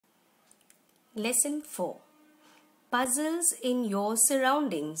Lesson 4. Puzzles in your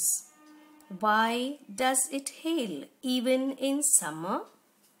surroundings. Why does it hail even in summer?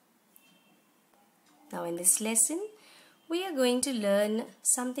 Now in this lesson, we are going to learn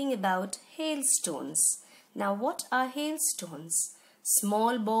something about hailstones. Now what are hailstones?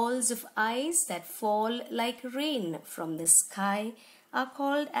 Small balls of ice that fall like rain from the sky are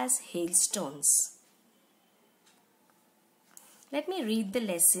called as hailstones. Let me read the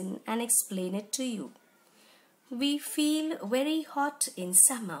lesson and explain it to you. We feel very hot in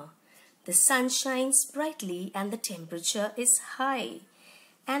summer. The sun shines brightly and the temperature is high.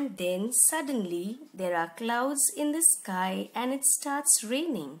 And then suddenly there are clouds in the sky and it starts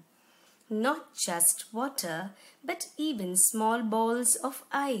raining. Not just water, but even small balls of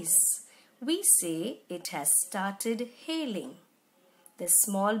ice. We say it has started hailing. The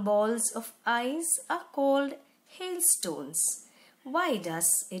small balls of ice are called hailstones. Why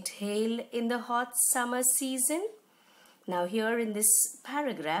does it hail in the hot summer season? Now here in this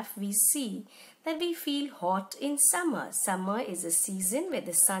paragraph we see that we feel hot in summer. Summer is a season where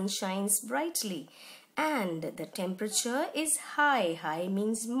the sun shines brightly and the temperature is high. High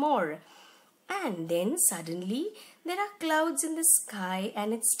means more. And then suddenly there are clouds in the sky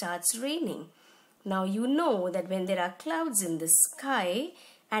and it starts raining. Now you know that when there are clouds in the sky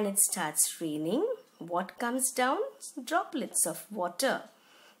and it starts raining, what comes down? Droplets of water.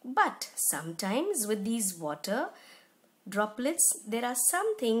 But sometimes with these water droplets, there are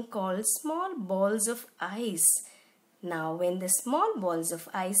something called small balls of ice. Now when the small balls of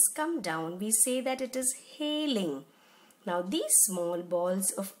ice come down, we say that it is hailing. Now these small balls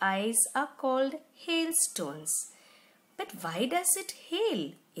of ice are called hailstones. But why does it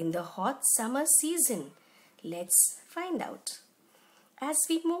hail in the hot summer season? Let's find out. As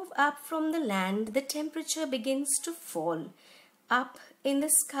we move up from the land, the temperature begins to fall. Up in the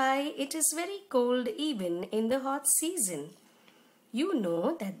sky, it is very cold even in the hot season. You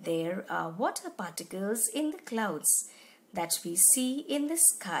know that there are water particles in the clouds that we see in the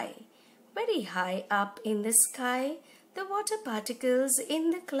sky. Very high up in the sky, the water particles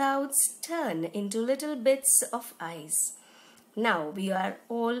in the clouds turn into little bits of ice. Now we are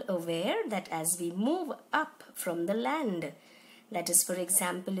all aware that as we move up from the land, that is, for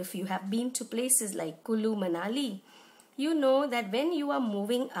example, if you have been to places like Kulu, Manali, you know that when you are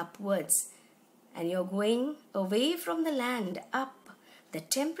moving upwards and you're going away from the land up, the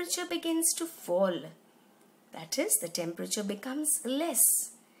temperature begins to fall. That is, the temperature becomes less.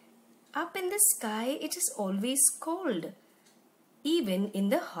 Up in the sky, it is always cold, even in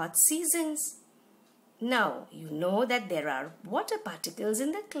the hot seasons. Now, you know that there are water particles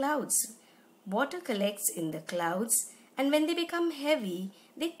in the clouds. Water collects in the clouds, and when they become heavy,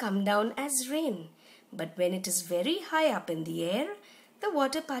 they come down as rain. But when it is very high up in the air, the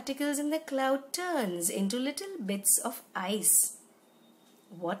water particles in the cloud turns into little bits of ice.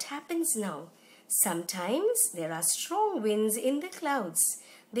 What happens now? Sometimes there are strong winds in the clouds.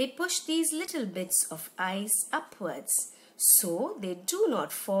 They push these little bits of ice upwards, so they do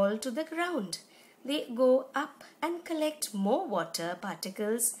not fall to the ground. They go up and collect more water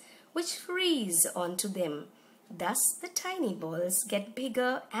particles which freeze onto them. Thus the tiny balls get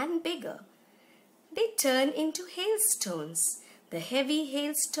bigger and bigger. They turn into hailstones. The heavy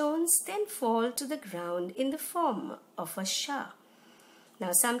hailstones then fall to the ground in the form of a shower.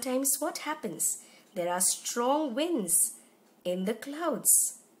 Now sometimes what happens? There are strong winds in the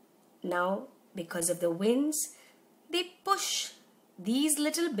clouds. Now because of the winds, they push these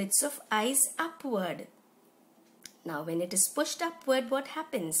little bits of ice upward. Now when it is pushed upward, what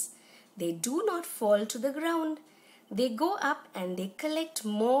happens? They do not fall to the ground. They go up and they collect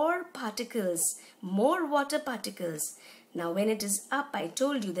more particles, more water particles. Now when it is up, I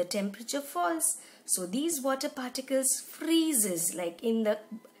told you the temperature falls. So these water particles freezes, like in the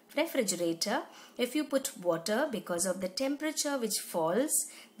refrigerator. If you put water, because of the temperature which falls,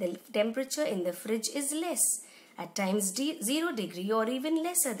 the temperature in the fridge is less. At times 0 degree or even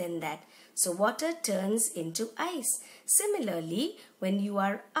lesser than that. So water turns into ice. Similarly, when you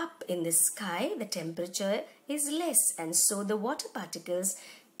are up in the sky, the temperature is less and so the water particles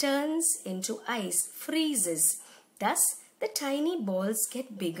turns into ice, freezes. Thus, the tiny balls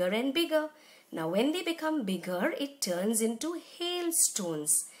get bigger and bigger. Now when they become bigger, it turns into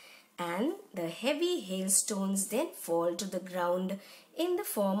hailstones. And the heavy hailstones then fall to the ground in the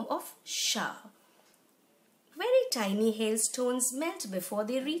form of shower. Very tiny hailstones melt before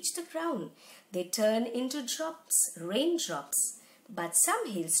they reach the ground. They turn into drops, raindrops. But some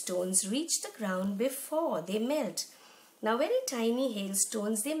hailstones reach the ground before they melt. Now very tiny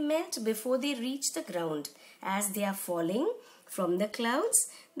hailstones, they melt before they reach the ground. As they are falling, From the clouds,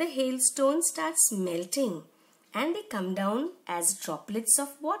 the hailstone starts melting and they come down as droplets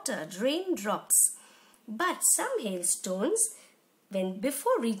of water, raindrops. But some hailstones, when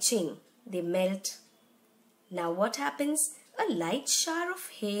before reaching, they melt. Now what happens? A light shower of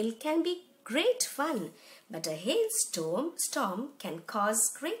hail can be great fun, but a hailstorm can cause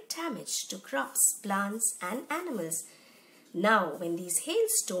great damage to crops, plants and animals. Now when these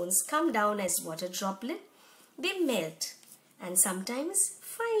hailstones come down as water droplet, they melt and sometimes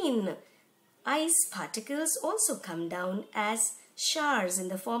fine ice particles also come down as showers in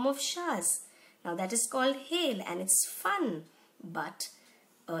the form of showers. Now that is called hail and it's fun, but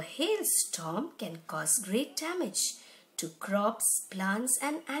a hailstorm can cause great damage to crops, plants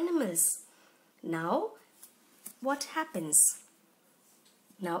and animals. Now what happens?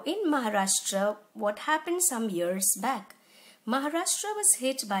 Now in Maharashtra, what happened some years back? Maharashtra was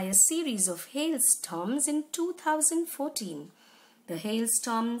hit by a series of hailstorms in 2014. The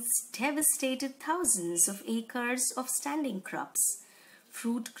hailstorms devastated thousands of acres of standing crops.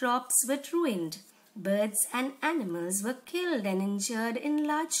 Fruit crops were ruined. Birds and animals were killed and injured in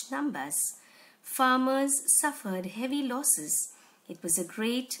large numbers. Farmers suffered heavy losses. It was a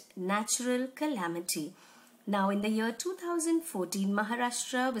great natural calamity. Now in the year 2014,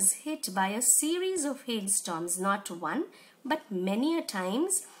 Maharashtra was hit by a series of hailstorms, not one, but many a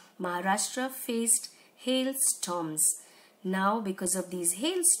times Maharashtra faced hailstorms. Now because of these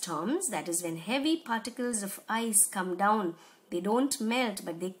hailstorms, that is when heavy particles of ice come down, they don't melt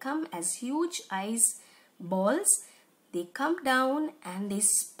but they come as huge ice balls. They come down and they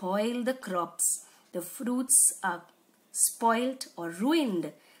spoil the crops. The fruits are spoilt or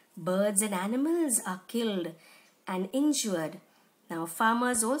ruined. Birds and animals are killed and injured. Now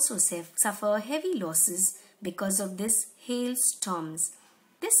farmers also suffer heavy losses because of this hailstorms.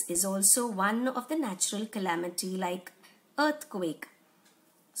 This is also one of the natural calamity like earthquake.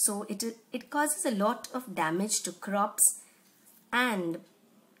 So it causes a lot of damage to crops and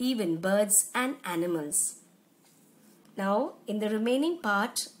even birds and animals. Now in the remaining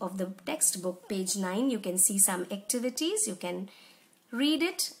part of the textbook, page 9, you can see some activities. You can read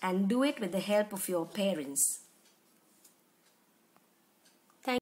it and do it with the help of your parents.